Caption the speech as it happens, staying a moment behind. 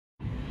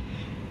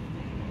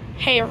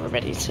Hey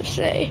everybody, so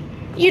today,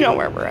 you know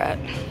where we're at.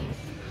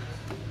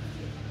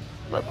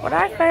 Look what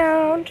I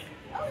found.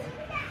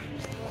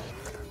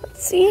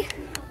 Let's see.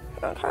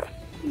 Okay.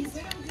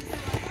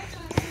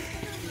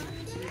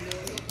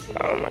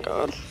 Oh my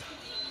god.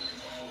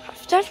 I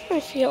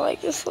definitely feel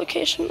like this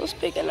location was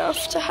big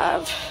enough to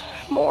have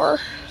more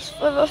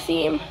of a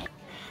theme.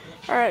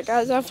 Alright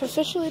guys, I've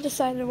officially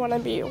decided what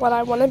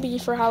I want to be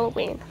for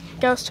Halloween.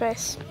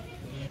 Ghostface.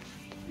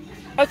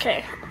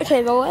 Okay,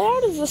 the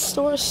layout of the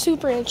store is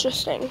super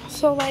interesting.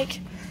 So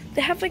like,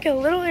 they have like a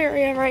little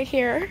area right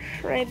here,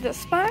 right this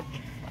spot.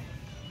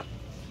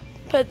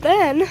 But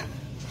then,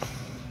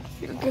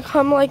 you can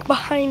come like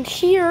behind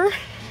here.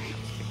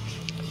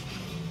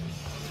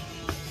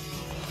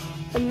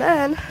 And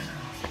then,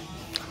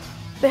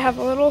 they have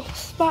a little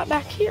spot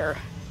back here.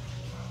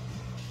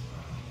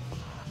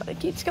 But it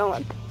keeps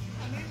going.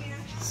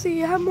 So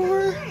you have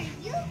more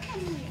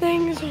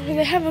things.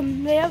 They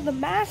have the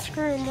mask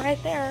room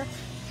right there.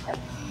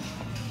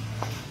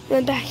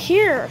 And back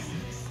here,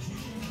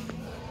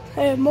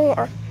 they have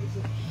more.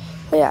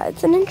 But yeah,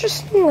 it's an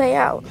interesting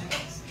layout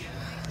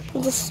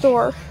of the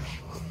store.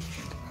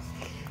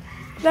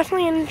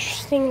 Definitely an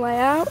interesting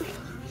layout.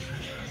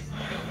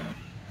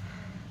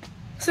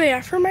 So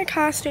yeah, for my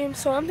costume,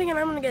 so I'm thinking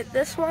I'm gonna get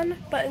this one,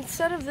 but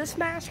instead of this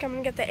mask, I'm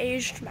gonna get the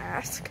aged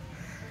mask.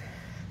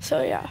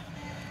 So yeah.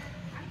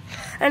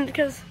 And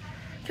because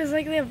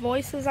like they have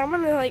voices, I'm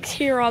gonna like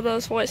hear all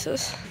those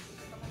voices.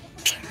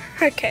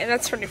 Okay,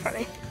 that's pretty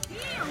funny.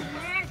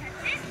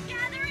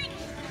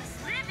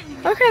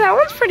 Okay, that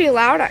one's pretty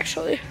loud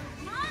actually.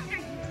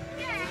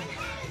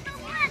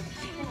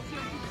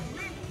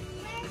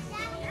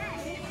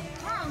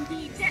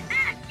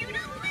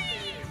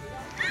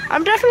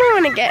 I'm definitely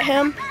gonna get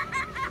him.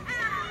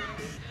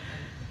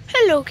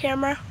 Hello,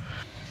 camera.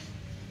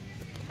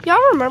 Y'all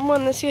remember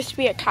when this used to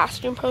be a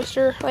costume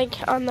poster,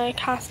 like on the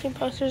costume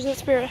posters that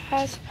Spirit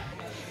has?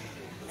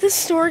 This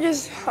store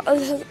is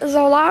a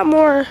lot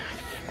more,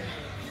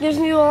 gives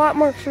you a lot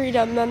more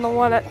freedom than the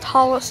one at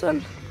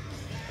Tolleson.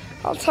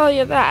 I'll tell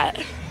you that.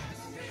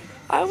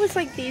 I always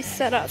like these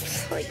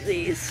setups, like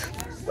these,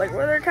 like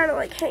where they're kind of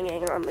like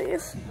hanging on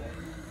these.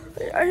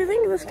 I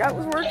think this guy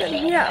was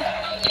working, yeah.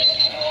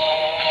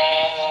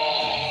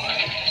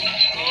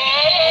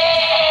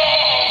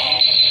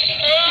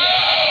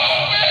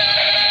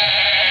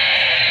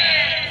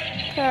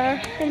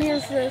 And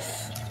here's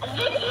this.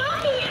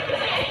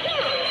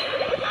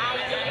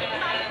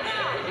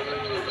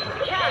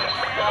 Yeah.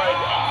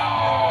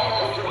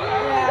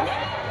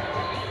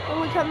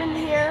 And we come in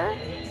here.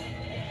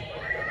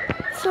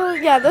 So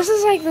yeah, this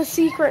is like the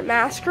secret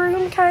mask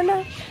room, kind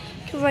of.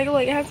 Because like,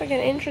 look, it has like an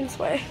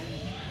entranceway.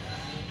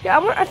 Yeah, I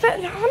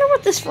wonder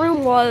what this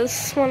room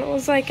was when it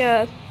was like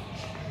a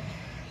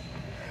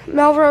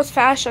Melrose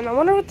fashion. I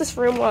wonder what this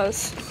room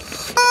was.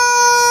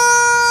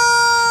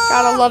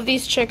 Gotta love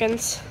these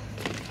chickens.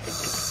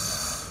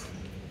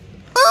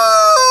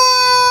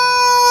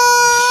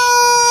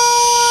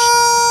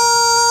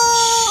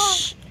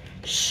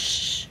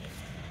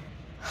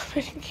 I'm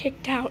getting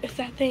kicked out if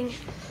that thing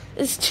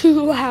is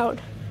too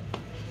loud.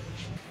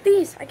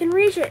 These, I can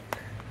reach it.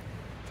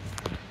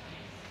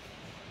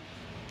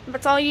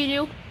 That's all you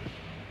do?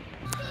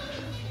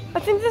 I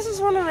think this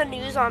is one of the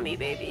new zombie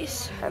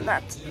babies, and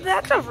that's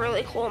a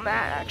really cool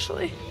mat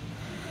actually.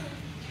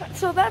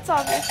 So that's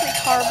obviously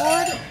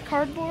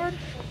cardboard,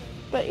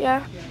 but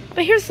yeah.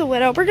 But here's the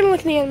widow. We're gonna look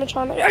at the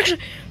animatronic.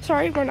 Actually,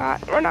 sorry, we're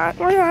not. We're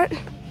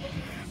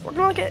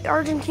gonna look at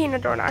Argentina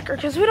door knocker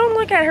because we don't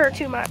look at her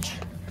too much.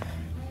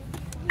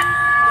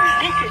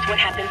 This is what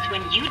happens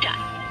when you die.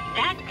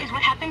 That is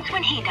what happens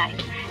when he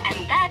dies.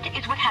 And that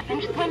is what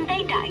happens when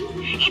they die.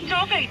 It's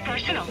all very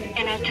personal.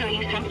 And I'll tell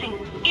you something.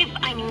 If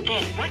I knew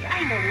then what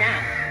I know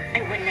now,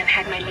 I wouldn't have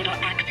had my little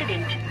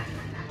accident.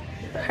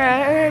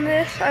 Okay, and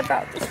this, I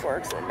thought this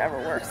works. It never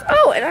works.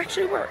 Oh, it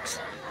actually works.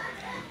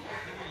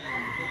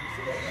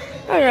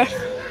 Okay.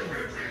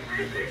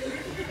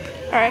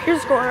 Alright,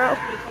 here's Goro.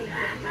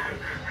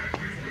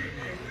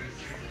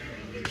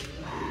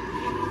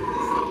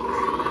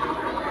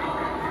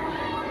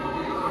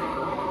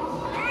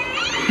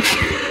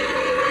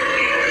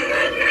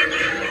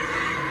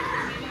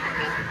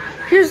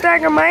 Here's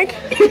Dagger Mike.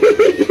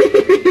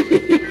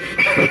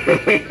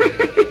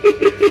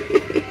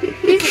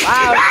 He's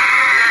loud.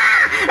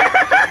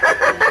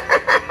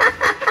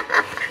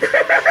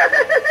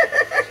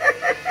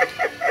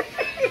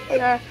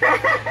 Yeah.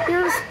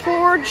 Here's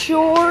poor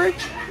George.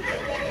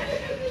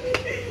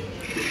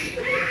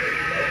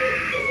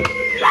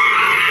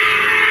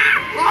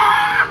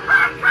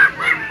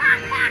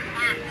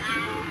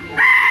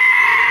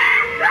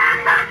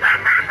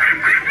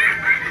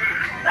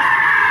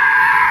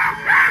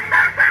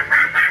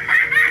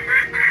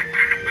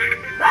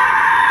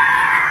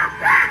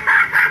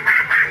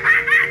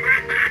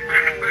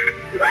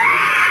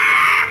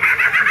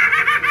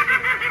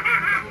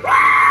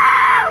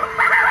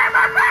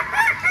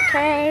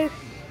 Okay.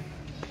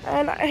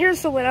 And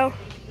here's the widow.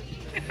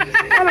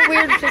 Kind of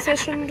weird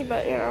positioned,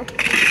 but you know, it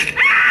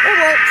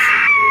works.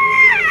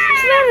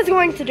 She's that is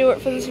going to do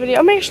it for this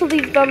video. Make sure to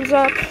leave a thumbs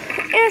up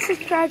and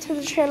subscribe to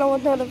the channel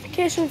with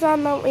notifications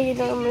on. That way you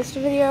don't miss a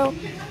video.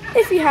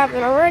 If you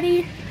haven't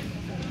already,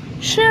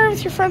 share it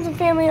with your friends and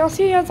family. I'll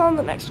see you guys on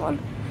the next one.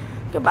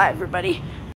 Goodbye, everybody.